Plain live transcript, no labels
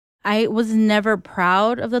I was never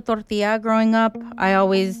proud of the tortilla growing up. I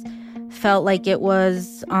always felt like it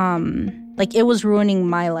was ruining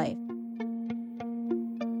my life.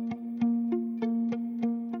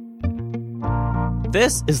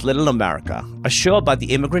 This is Little America, a show about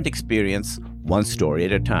the immigrant experience, one story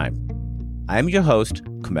at a time. I'm your host,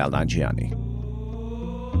 Kumail Nanjiani.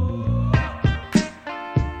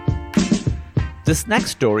 This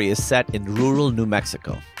next story is set in rural New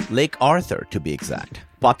Mexico, Lake Arthur to be exact.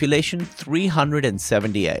 Population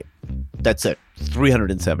 378. That's it,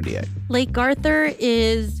 378. Lake Arthur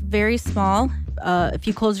is very small. If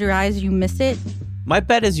you close your eyes, you miss it. My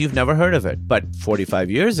bet is you've never heard of it, but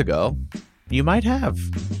 45 years ago, you might have.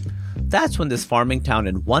 That's when this farming town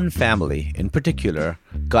and one family in particular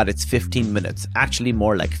got its 15 minutes, actually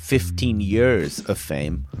more like 15 years of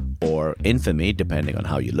fame or infamy, depending on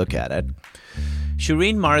how you look at it.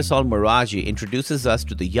 Shereen Marisol Meraji introduces us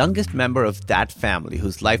to the youngest member of that family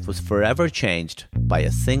whose life was forever changed by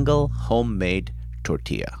a single homemade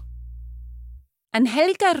tortilla.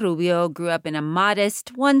 Angelica Rubio grew up in a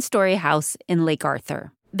modest one-story house in Lake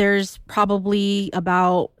Arthur. There's probably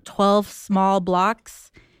about 12 small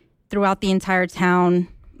blocks throughout the entire town.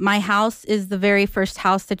 My house is the very first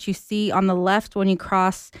house that you see on the left when you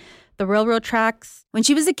cross the railroad tracks. When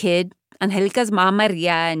she was a kid, Angelica's mom,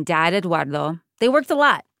 Maria, and dad, Eduardo, they worked a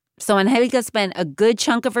lot. So Angelica spent a good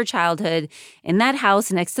chunk of her childhood in that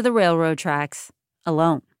house next to the railroad tracks,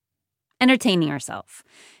 alone, entertaining herself.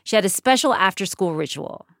 She had a special after-school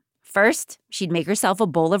ritual. First, she'd make herself a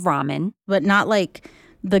bowl of ramen. But not like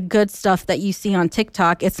the good stuff that you see on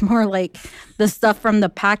TikTok. It's more like the stuff from the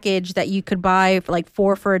package that you could buy for like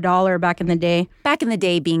 $4 for $1 back in the day. Back in the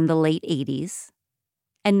day being the late 80s.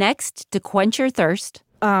 And next, to quench her thirst,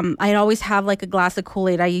 I'd always have like a glass of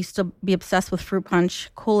Kool-Aid. I used to be obsessed with fruit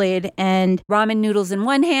punch Kool-Aid and ramen noodles in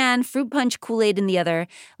one hand, fruit punch Kool-Aid in the other.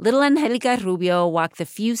 Little Angelica Rubio walked the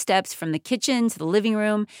few steps from the kitchen to the living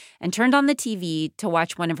room and turned on the TV to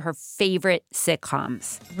watch one of her favorite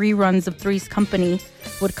sitcoms. Reruns of Three's Company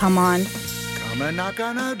would come on.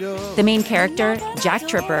 The main character, Jack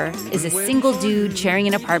Tripper, is a single dude sharing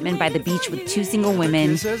an apartment by the beach with two single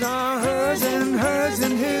women. And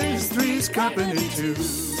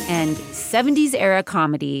 70s-era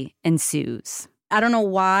comedy ensues. I don't know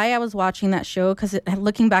why I was watching that show, because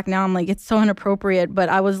looking back now, I'm like, it's so inappropriate. But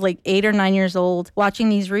I was like 8 or 9 years old watching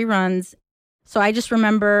these reruns. So I just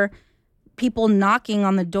remember people knocking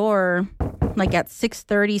on the door like at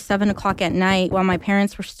 6:30, 7 o'clock at night while my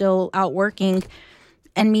parents were still out working,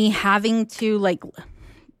 and me having to like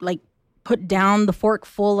put down the fork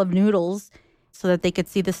full of noodles so that they could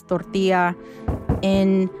see this tortilla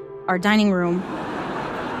in our dining room.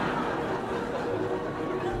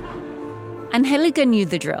 Angelica knew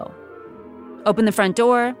the drill. Open the front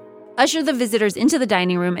door, usher the visitors into the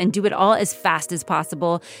dining room, and do it all as fast as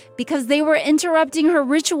possible because they were interrupting her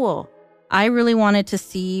ritual. I really wanted to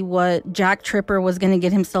see what Jack Tripper was going to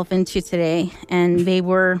get himself into today, and they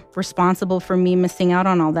were responsible for me missing out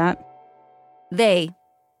on all that.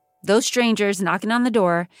 Those strangers knocking on the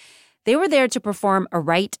door, they were there to perform a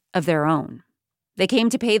rite of their own. They came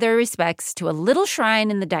to pay their respects to a little shrine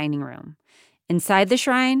in the dining room. Inside the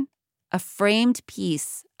shrine, a framed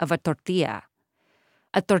piece of a tortilla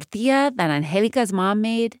that Angelica's mom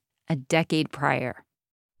made a decade prior.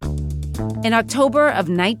 In October of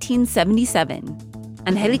 1977,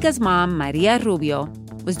 Angelica's mom, Maria Rubio,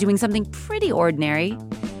 was doing something pretty ordinary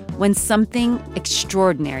when something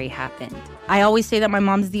extraordinary happened. I always say that my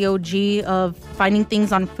mom's the OG of finding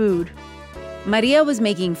things on food. Maria was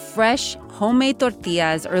making fresh, homemade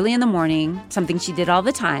tortillas early in the morning, something she did all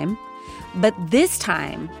the time. But this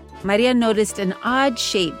time, Maria noticed an odd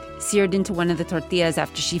shape seared into one of the tortillas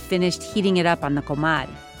after she finished heating it up on the comal.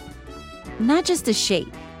 Not just a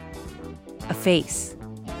shape. A face.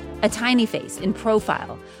 A tiny face in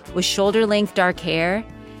profile with shoulder-length dark hair.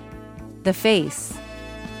 The face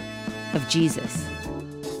of Jesus.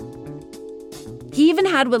 He even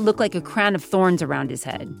had what looked like a crown of thorns around his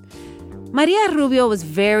head. Maria Rubio was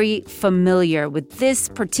very familiar with this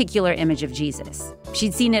particular image of Jesus.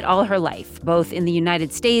 She'd seen it all her life, both in the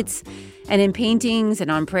United States and in paintings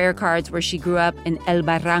and on prayer cards where she grew up in El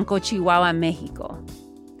Barranco, Chihuahua, Mexico.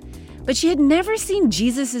 But she had never seen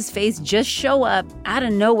Jesus' face just show up out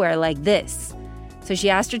of nowhere like this. So she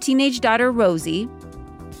asked her teenage daughter, Rosie,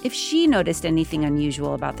 if she noticed anything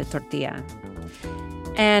unusual about the tortilla.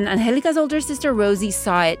 And Angelica's older sister, Rosie,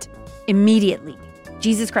 saw it immediately,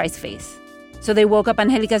 Jesus Christ's face. So they woke up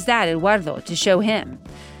Angelica's dad, Eduardo, to show him.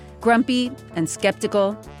 Grumpy and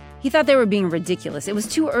skeptical, he thought they were being ridiculous. It was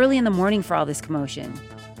too early in the morning for all this commotion.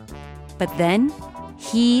 But then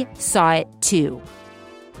he saw it too.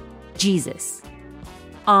 Jesus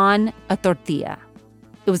on a tortilla.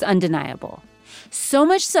 It was undeniable. So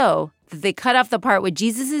much so that they cut off the part with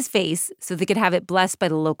Jesus' face so they could have it blessed by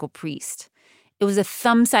the local priest. It was a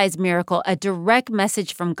thumb-sized miracle, a direct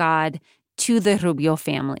message from God to the Rubio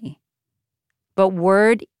family. But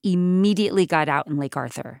word immediately got out in Lake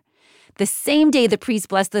Arthur. The same day the priest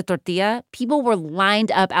blessed the tortilla, people were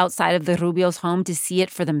lined up outside of the Rubio's home to see it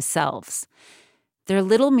for themselves. Their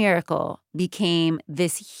little miracle became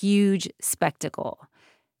this huge spectacle.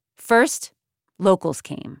 First, locals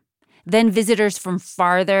came. Then visitors from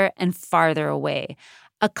farther and farther away.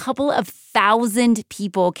 A couple of 1,000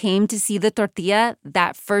 people came to see the tortilla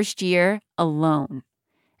that first year alone.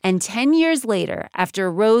 And 10 years later,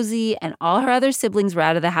 after Rosie and all her other siblings were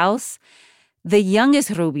out of the house, the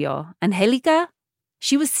youngest Rubio, Angelica,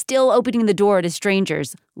 she was still opening the door to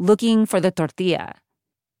strangers looking for the tortilla.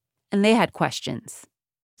 And they had questions.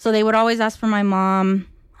 So they would always ask for my mom,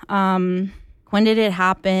 when did it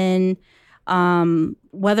happen,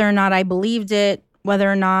 whether or not I believed it, whether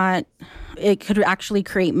or not it could actually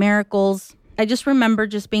create miracles. I just remember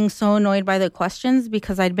just being so annoyed by the questions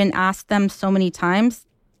because I'd been asked them so many times.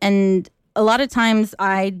 And a lot of times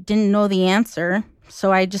I didn't know the answer,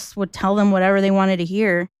 so I just would tell them whatever they wanted to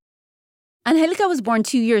hear. Angelica was born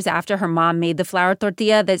 2 years after her mom made the flour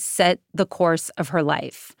tortilla that set the course of her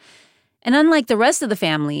life. And unlike the rest of the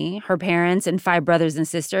family, her parents and 5 brothers and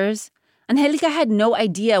sisters, Angelica had no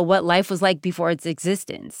idea what life was like before its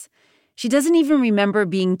existence. She doesn't even remember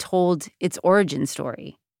being told its origin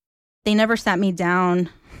story. They never sat me down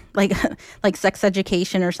like sex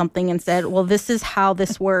education or something and said, well, this is how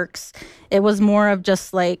this works. It was more of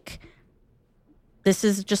just like, this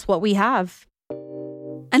is just what we have.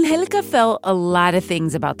 Angelica felt a lot of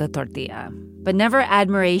things about the tortilla, but never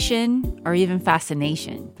admiration or even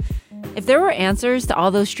fascination. If there were answers to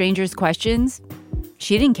all those strangers' questions,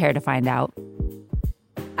 she didn't care to find out.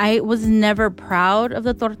 I was never proud of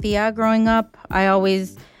the tortilla growing up. I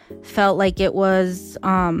always felt like it was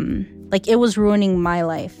ruining my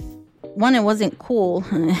life. One, it wasn't cool.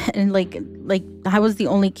 And like I was the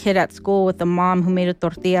only kid at school with a mom who made a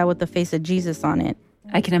tortilla with the face of Jesus on it.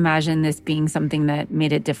 I can imagine this being something that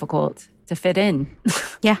made it difficult to fit in.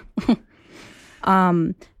 Yeah.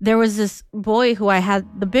 There was this boy who I had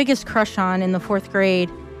the biggest crush on in the 4th grade,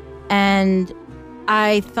 and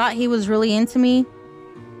I thought he was really into me.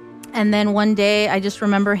 And then one day, I just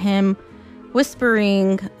remember him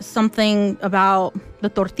whispering something about the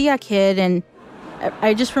tortilla kid, and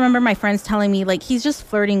I just remember my friends telling me, like, he's just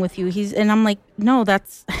flirting with you. And I'm like, no,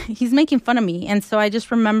 he's making fun of me. And so I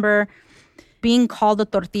just remember being called a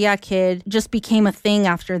tortilla kid just became a thing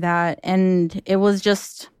after that. And it was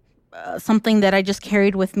just something that I just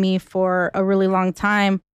carried with me for a really long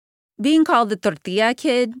time. Being called the tortilla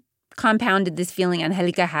kid compounded this feeling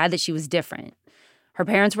Angelica had that she was different. Her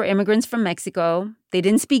parents were immigrants from Mexico. They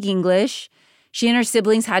didn't speak English. She and her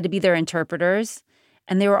siblings had to be their interpreters.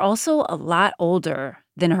 And they were also a lot older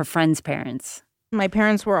than her friends' parents. My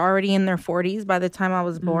parents were already in their 40s by the time I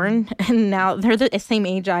was born. And now they're the same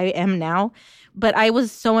age I am now. But I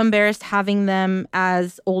was so embarrassed having them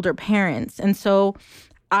as older parents. And so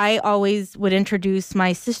I always would introduce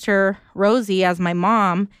my sister, Rosie, as my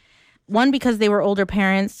mom. One, because they were older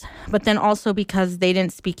parents, but then also because they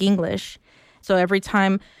didn't speak English. So every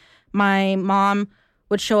time my mom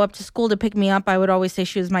would show up to school to pick me up, I would always say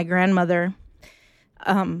she was my grandmother.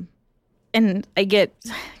 And I get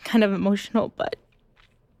kind of emotional, but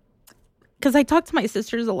because I talk to my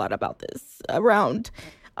sisters a lot about this around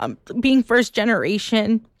being first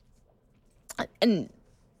generation. And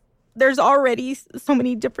there's already so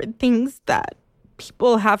many different things that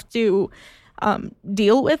people have to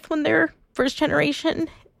deal with when they're first generation.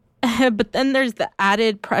 But then there's the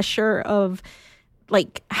added pressure of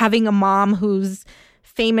like having a mom who's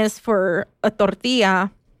famous for a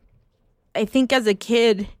tortilla. I think as a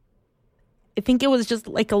kid, I think it was just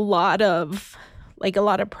like a lot of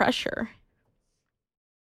pressure.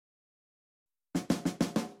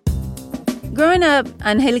 Growing up,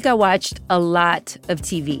 Angelica watched a lot of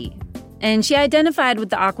TV. And she identified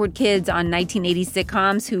with the awkward kids on 1980s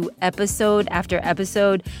sitcoms who, episode after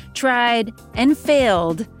episode, tried and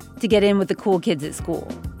failed to get in with the cool kids at school,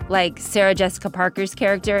 like Sarah Jessica Parker's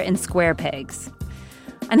character in Square Pegs.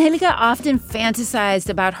 Angelica often fantasized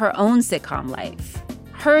about her own sitcom life.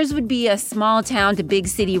 Hers would be a small town to big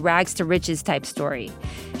city rags to riches type story.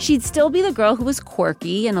 She'd still be the girl who was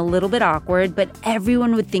quirky and a little bit awkward, but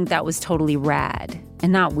everyone would think that was totally rad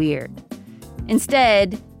and not weird.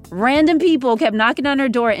 Instead, random people kept knocking on her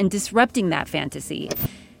door and disrupting that fantasy.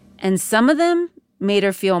 And some of them made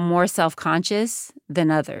her feel more self-conscious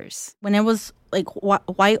than others. When it was like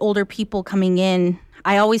white older people coming in,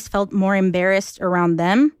 I always felt more embarrassed around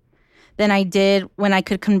them than I did when I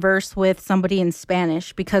could converse with somebody in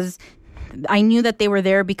Spanish, because I knew that they were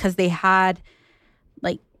there because they had,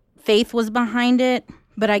 like, faith was behind it,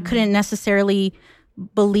 but I couldn't necessarily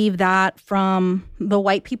believe that from the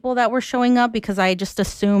white people that were showing up, because I just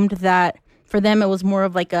assumed that for them it was more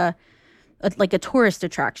of like a tourist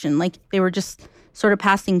attraction, like they were just sort of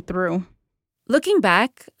passing through. Looking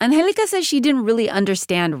back, Angelica says she didn't really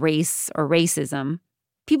understand race or racism.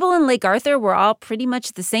 People in Lake Arthur were all pretty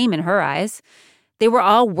much the same in her eyes. They were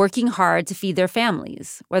all working hard to feed their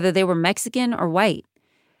families, whether they were Mexican or white.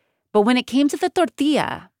 But when it came to the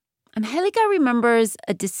tortilla, Angelica remembers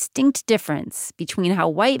a distinct difference between how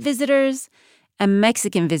white visitors and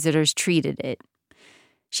Mexican visitors treated it.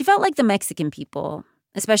 She felt like the Mexican people,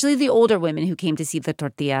 especially the older women who came to see the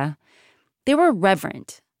tortilla, they were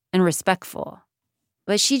reverent and respectful.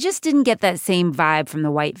 But she just didn't get that same vibe from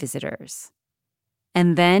the white visitors.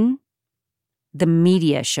 And then the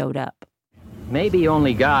media showed up. Maybe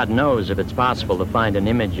only God knows if it's possible to find an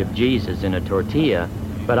image of Jesus in a tortilla,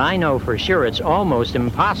 but I know for sure it's almost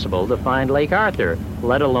impossible to find Lake Arthur,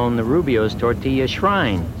 let alone the Rubio's tortilla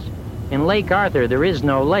shrines. In Lake Arthur, there is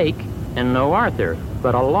no lake and no Arthur,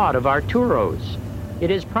 but a lot of Arturos.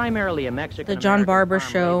 It is primarily a Mexican. The John Barber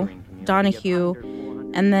show, Donahue,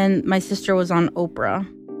 and then my sister was on Oprah.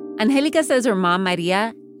 Angelica says her mom,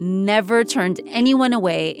 Maria, never turned anyone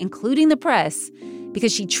away, including the press,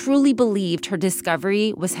 because she truly believed her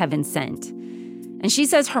discovery was heaven sent. And she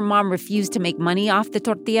says her mom refused to make money off the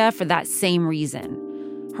tortilla for that same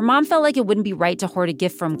reason. Her mom felt like it wouldn't be right to hoard a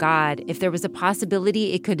gift from God if there was a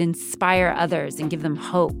possibility it could inspire others and give them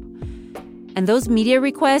hope. And those media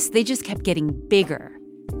requests, they just kept getting bigger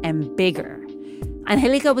and bigger.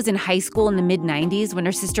 Angelica was in high school in the mid-90s when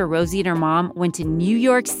her sister Rosie and her mom went to New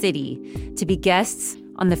York City to be guests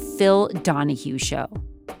on the Phil Donahue show.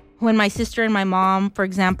 When my sister and my mom, for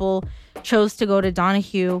example, chose to go to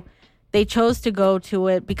Donahue, they chose to go to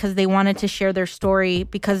it because they wanted to share their story,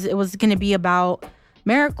 because it was going to be about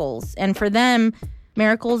miracles. And for them,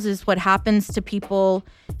 miracles is what happens to people,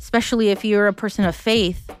 especially if you're a person of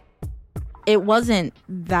faith. It wasn't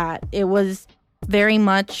that. It was very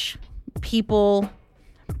much people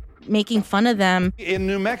making fun of them. In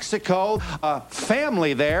New Mexico, a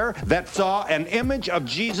family there that saw an image of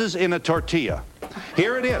Jesus in a tortilla.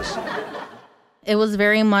 Here it is. It was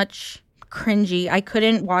very much cringy. I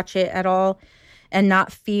couldn't watch it at all and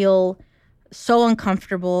not feel so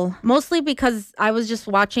uncomfortable, mostly because I was just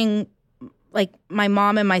watching, like, my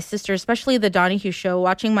mom and my sister, especially the Donahue show,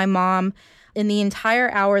 watching my mom in the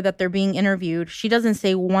entire hour that they're being interviewed. She doesn't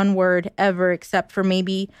say one word ever except for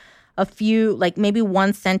maybe a few, like maybe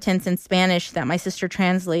one sentence in Spanish that my sister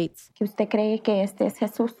translates. ¿Usted cree que este es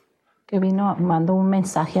Jesús que vino mandó un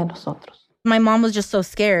mensaje a nosotros? My mom was just so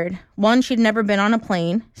scared. One, she'd never been on a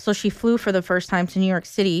plane, so she flew for the first time to New York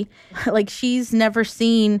City. Like, she's never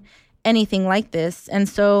seen anything like this. And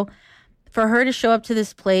so for her to show up to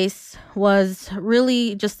this place was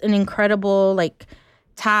really just an incredible, like,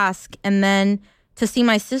 task. And then to see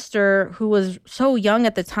my sister, who was so young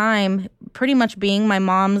at the time, pretty much being my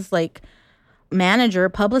mom's, like, manager,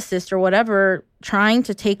 publicist, or whatever, trying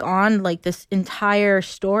to take on, like, this entire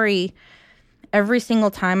story. Every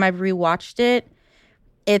single time I've rewatched it,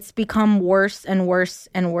 it's become worse and worse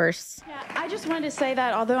and worse. Yeah, I just wanted to say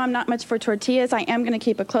that although I'm not much for tortillas, I am going to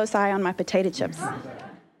keep a close eye on my potato chips.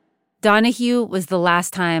 Donahue was the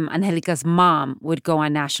last time Angelica's mom would go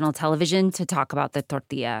on national television to talk about the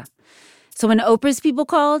tortilla. So when Oprah's people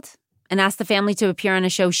called and asked the family to appear on a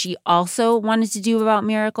show she also wanted to do about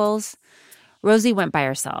miracles, Rosie went by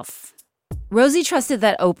herself. Rosie trusted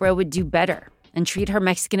that Oprah would do better and treat her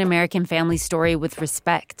Mexican-American family story with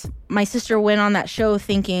respect. My sister went on that show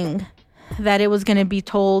thinking that it was going to be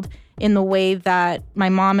told in the way that my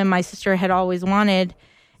mom and my sister had always wanted,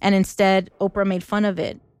 and instead, Oprah made fun of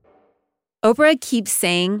it. Oprah keeps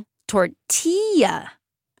saying tortilla.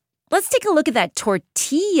 Let's take a look at that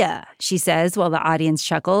tortilla, she says while the audience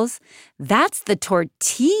chuckles. That's the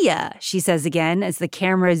tortilla, she says again as the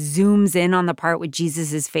camera zooms in on the part with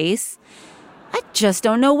Jesus' face. I just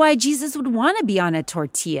don't know why Jesus would want to be on a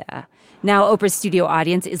tortilla. Now Oprah's studio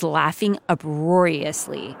audience is laughing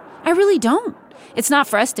uproariously. I really don't. It's not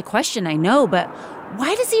for us to question, I know, but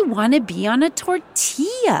why does he want to be on a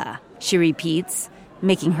tortilla? She repeats,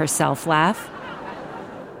 making herself laugh.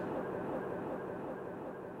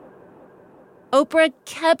 Oprah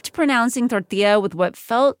kept pronouncing tortilla with what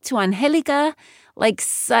felt to Angelica like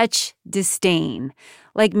such disdain.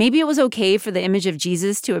 Like maybe it was okay for the image of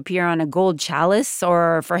Jesus to appear on a gold chalice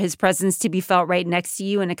or for his presence to be felt right next to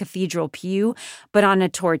you in a cathedral pew, but on a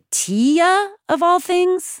tortilla of all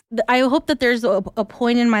things? I hope that there's a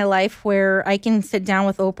point in my life where I can sit down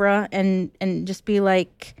with Oprah and just be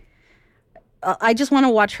like, I just want to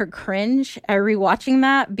watch her cringe at rewatching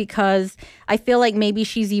that, because I feel like maybe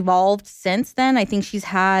she's evolved since then. I think she's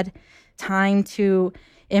had time to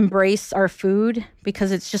embrace our food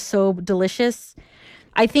because it's just so delicious.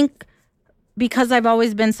 I think because I've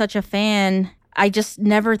always been such a fan, I just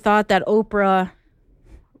never thought that Oprah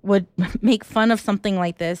would make fun of something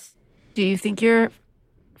like this. Do you think your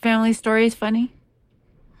family story is funny?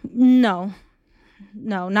 No,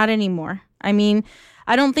 not anymore. I mean,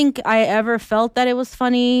 I don't think I ever felt that it was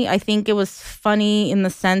funny. I think it was funny in the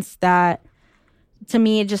sense that, to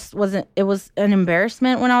me, it just wasn't, it was an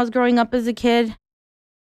embarrassment when I was growing up as a kid.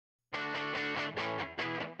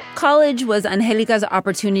 College was Angelica's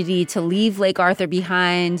opportunity to leave Lake Arthur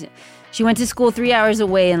behind. She went to school 3 hours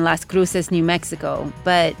away in Las Cruces, New Mexico,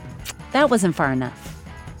 but that wasn't far enough.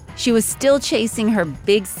 She was still chasing her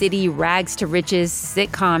big city rags to riches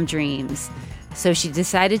sitcom dreams. So she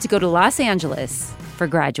decided to go to Los Angeles for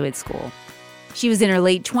graduate school. She was in her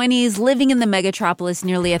late 20s, living in the megatropolis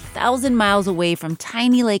nearly 1,000 miles away from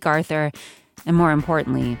tiny Lake Arthur, and more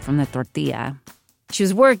importantly, from the tortilla. She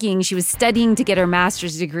was working, she was studying to get her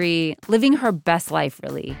master's degree, living her best life,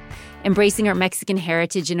 really, embracing her Mexican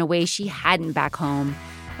heritage in a way she hadn't back home,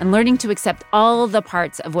 and learning to accept all the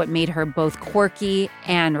parts of what made her both quirky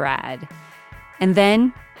and rad. And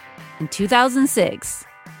then, in 2006,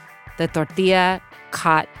 the tortilla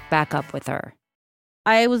caught back up with her.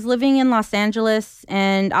 I was living in Los Angeles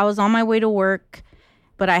and I was on my way to work,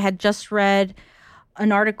 but I had just read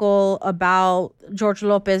an article about George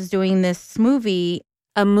Lopez doing this movie.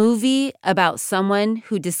 A movie about someone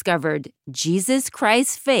who discovered Jesus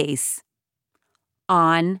Christ's face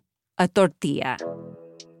on a tortilla.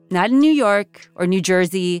 Not in New York or New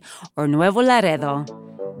Jersey or Nuevo Laredo,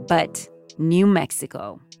 but New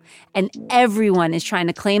Mexico. And everyone is trying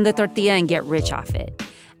to claim the tortilla and get rich off it.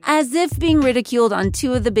 As if being ridiculed on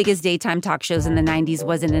two of the biggest daytime talk shows in the 90s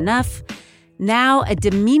wasn't enough, now a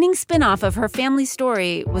demeaning spinoff of her family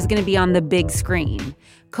story was going to be on the big screen,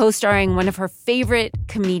 co-starring one of her favorite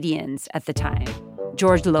comedians at the time,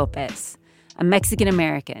 George Lopez, a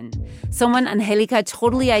Mexican-American, someone Angelica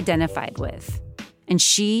totally identified with. And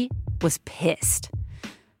she was pissed.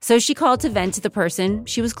 So she called to vent to the person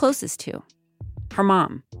she was closest to, her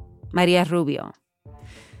mom, Maria Rubio.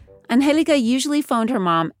 Angelica usually phoned her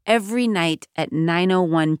mom every night at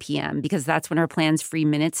 9:01 p.m. because that's when her plan's free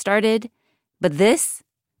minutes started. But this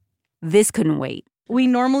couldn't wait. We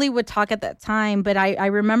normally would talk at that time, but I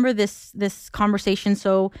remember this conversation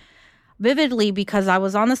so vividly because I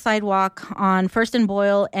was on the sidewalk on First and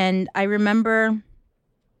Boyle, and I remember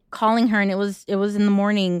calling her, and it was in the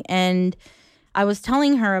morning, and I was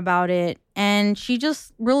telling her about it, and she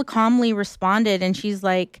just real calmly responded, and she's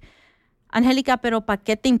like, Angelica, pero pa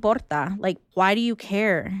qué te importa? Like, why do you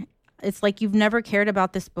care? It's like you've never cared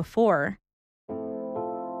about this before.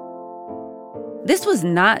 This was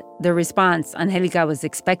not the response Angelica was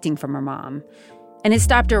expecting from her mom. And it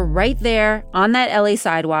stopped her right there on that LA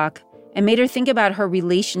sidewalk and made her think about her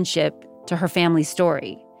relationship to her family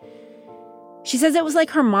story. She says it was like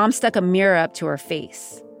her mom stuck a mirror up to her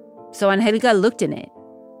face. So Angelica looked in it,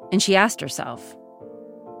 and she asked herself,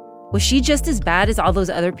 was she just as bad as all those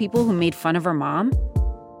other people who made fun of her mom?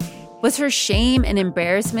 Was her shame and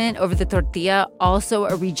embarrassment over the tortilla also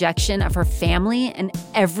a rejection of her family and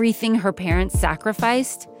everything her parents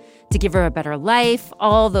sacrificed to give her a better life,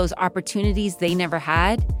 all those opportunities they never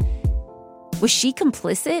had? Was she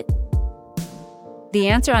complicit? The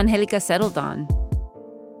answer Angelica settled on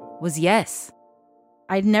was yes.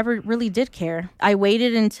 I never really did care. I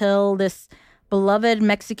waited until this beloved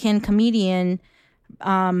Mexican comedian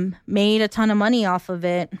made a ton of money off of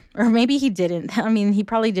it. Or maybe he didn't. I mean, he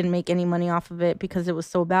probably didn't make any money off of it because it was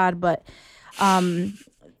so bad. But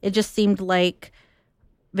it just seemed like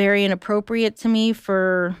very inappropriate to me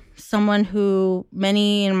for someone who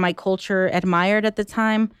many in my culture admired at the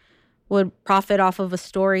time would profit off of a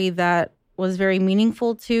story that was very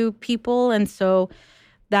meaningful to people. And so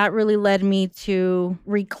that really led me to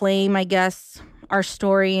reclaim, I guess, our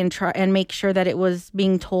story and try and make sure that it was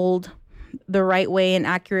being told the right way and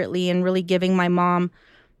accurately, and really giving my mom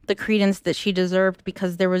the credence that she deserved,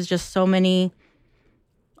 because there was just so many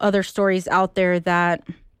other stories out there that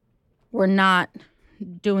were not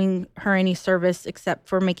doing her any service except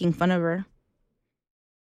for making fun of her.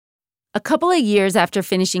 A couple of years after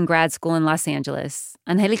finishing grad school in Los Angeles,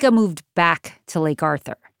 Angelica moved back to Lake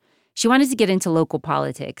Arthur. She wanted to get into local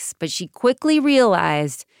politics, but she quickly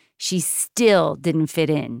realized she still didn't fit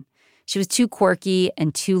in. She was too quirky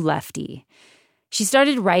and too lefty. She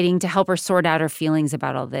started writing to help her sort out her feelings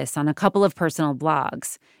about all this on a couple of personal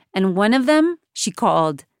blogs, and one of them she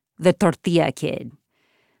called The Tortilla Kid.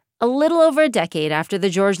 A little over a decade after the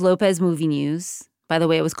George Lopez movie news, by the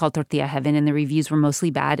way, it was called Tortilla Heaven, and the reviews were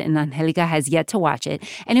mostly bad, and Angelica has yet to watch it.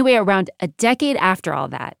 Anyway, around a decade after all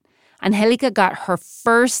that, Angelica got her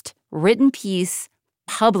first written piece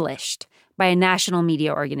published by a national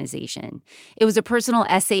media organization. It was a personal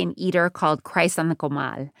essay in Eater called Christ on the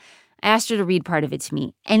Comal. I asked her to read part of it to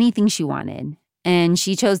me, anything she wanted, and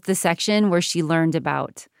she chose the section where she learned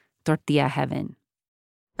about Tortilla Heaven.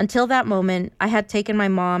 Until that moment, I had taken my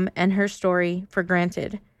mom and her story for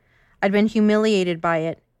granted. I'd been humiliated by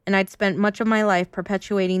it, and I'd spent much of my life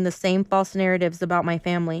perpetuating the same false narratives about my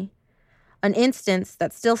family. An instance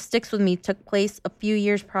that still sticks with me took place a few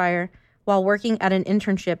years prior while working at an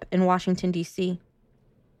internship in Washington, D.C.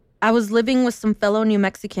 I was living with some fellow New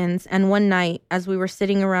Mexicans, and one night, as we were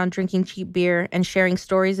sitting around drinking cheap beer and sharing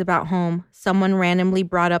stories about home, someone randomly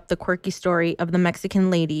brought up the quirky story of the Mexican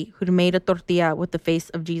lady who'd made a tortilla with the face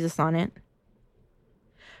of Jesus on it.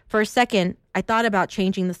 For a second, I thought about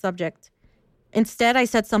changing the subject. Instead, I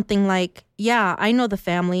said something like, "Yeah, I know the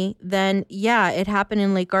family. Then, yeah, it happened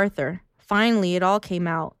in Lake Arthur. Finally, it all came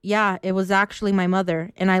out. Yeah, it was actually my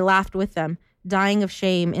mother, and I laughed with them, dying of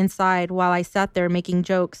shame inside while I sat there making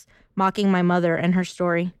jokes, mocking my mother and her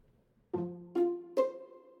story."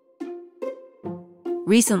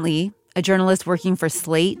 Recently, a journalist working for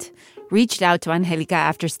Slate reached out to Angelica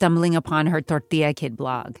after stumbling upon her Tortilla Kid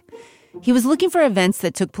blog. He was looking for events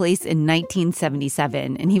that took place in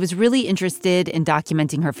 1977, and he was really interested in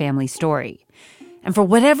documenting her family's story. And for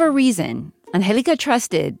whatever reason, Angelica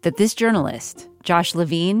trusted that this journalist, Josh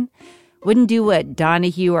Levine, wouldn't do what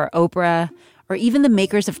Donahue or Oprah or even the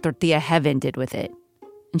makers of Tortilla Heaven did with it.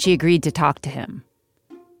 And she agreed to talk to him.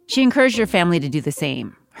 She encouraged her family to do the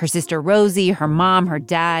same. Her sister Rosie, her mom, her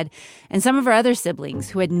dad, and some of her other siblings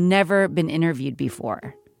who had never been interviewed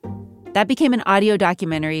before. That became an audio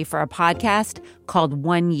documentary for a podcast called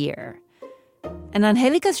 1 Year. And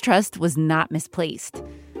Angelica's trust was not misplaced.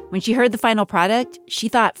 When she heard the final product, she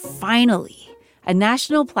thought, finally, a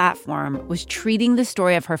national platform was treating the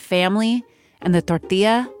story of her family and the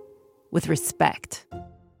tortilla with respect.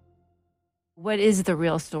 What is the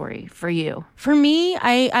real story for you? For me,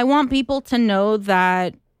 I want people to know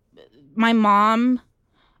that my mom,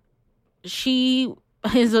 she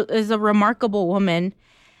is a remarkable woman,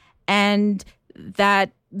 and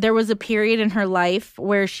that there was a period in her life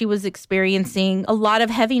where she was experiencing a lot of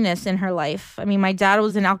heaviness in her life. I mean, my dad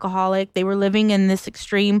was an alcoholic. They were living in this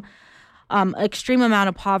extreme amount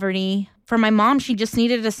of poverty. For my mom, she just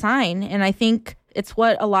needed a sign, and I think it's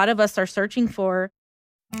what a lot of us are searching for.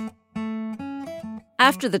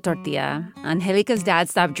 After the tortilla, Angelica's dad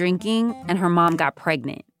stopped drinking, and her mom got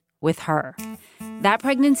pregnant with her. That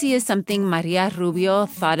pregnancy is something Maria Rubio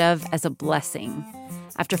thought of as a blessing.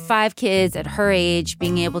 After 5 kids at her age,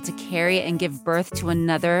 being able to carry and give birth to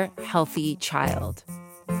another healthy child.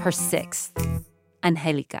 Her 6th,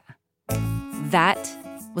 Angelica. That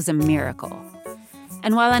was a miracle.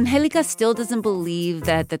 And while Angelica still doesn't believe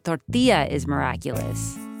that the tortilla is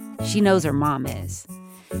miraculous, she knows her mom is.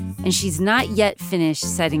 And she's not yet finished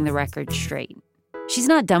setting the record straight. She's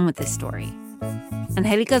not done with this story.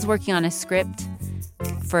 Angelica's working on a script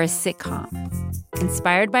for a sitcom,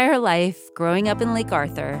 inspired by her life growing up in Lake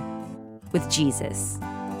Arthur with Jesus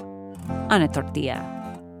on a tortilla.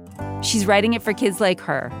 She's writing it for kids like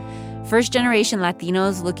her, first-generation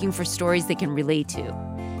Latinos looking for stories they can relate to.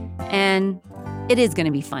 And it is going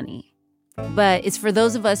to be funny, but it's for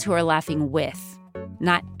those of us who are laughing with,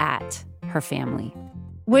 not at, her family.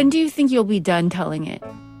 When do you think you'll be done telling it?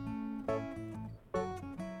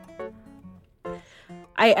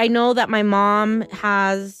 I know that my mom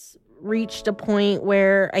has reached a point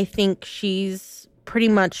where I think she's pretty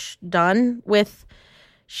much done with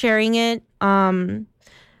sharing it.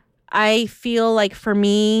 I feel like for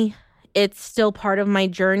me, it's still part of my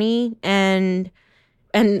journey, and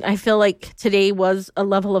I feel like today was a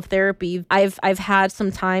level of therapy. I've had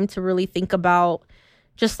some time to really think about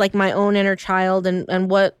just like my own inner child and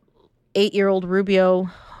what 8-year-old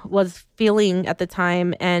Rubio was feeling at the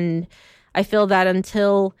time. And I feel that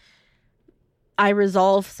until I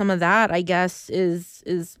resolve some of that, I guess,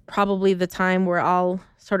 is probably the time where I'll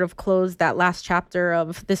sort of close that last chapter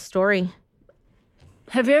of this story.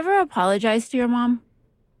 Have you ever apologized to your mom?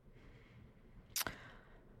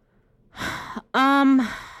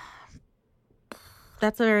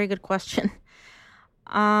 That's a very good question.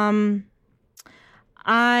 I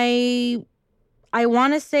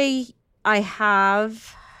want to say I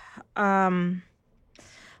have,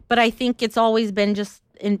 but I think it's always been just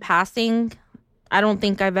in passing. I don't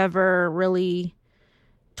think I've ever really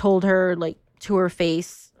told her, like, to her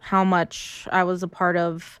face how much I was a part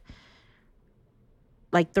of,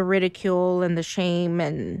 like, the ridicule and the shame,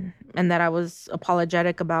 and that I was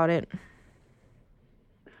apologetic about it.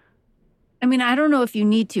 I mean, I don't know if you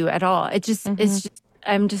need to at all. It's just,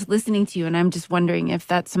 I'm just listening to you, and I'm just wondering if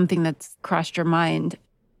that's something that's crossed your mind.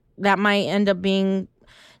 That might end up being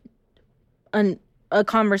a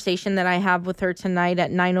conversation that I have with her tonight at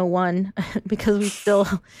 9:01 because we still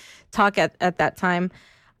talk at that time.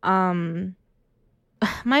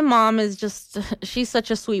 My mom is just, she's such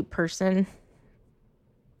a sweet person.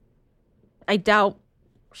 I doubt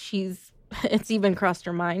it's even crossed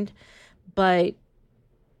her mind, but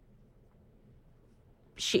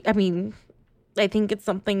I think it's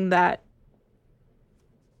something that,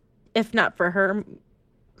 if not for her,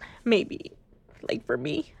 maybe, like, for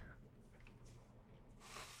me.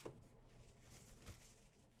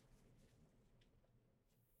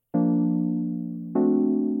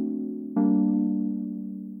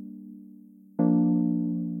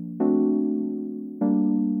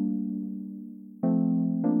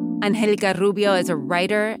 Angelica Rubio is a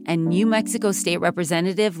writer and New Mexico state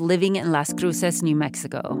representative living in Las Cruces, New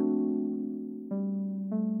Mexico.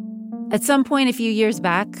 At some point a few years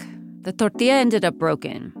back, the tortilla ended up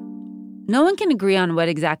broken. No one can agree on what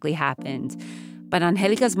exactly happened, but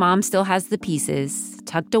Angelica's mom still has the pieces,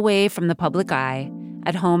 tucked away from the public eye,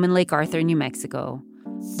 at home in Lake Arthur, New Mexico,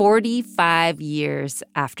 45 years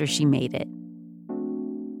after she made it.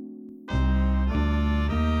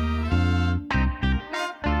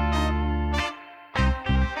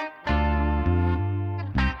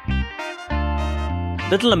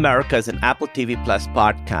 Little America is an Apple TV Plus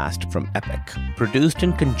podcast from Epic, produced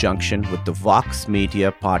in conjunction with the Vox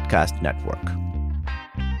Media Podcast Network.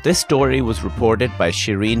 This story was reported by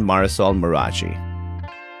Shereen Marisol Meraji.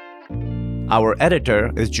 Our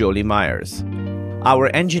editor is Jolie Myers.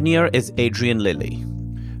 Our engineer is Adrian Lilly.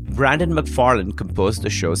 Brandon McFarland composed the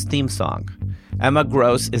show's theme song. Emma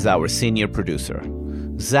Gross is our senior producer.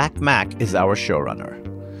 Zach Mack is our showrunner.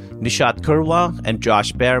 Nishat Kurwa and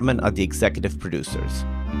Josh Behrman are the executive producers.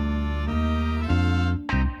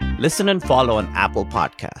 Listen and follow on Apple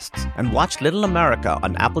Podcasts and watch Little America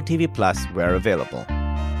on Apple TV Plus where available.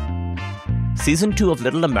 Season 2 of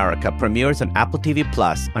Little America premieres on Apple TV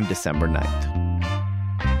Plus on December 9th.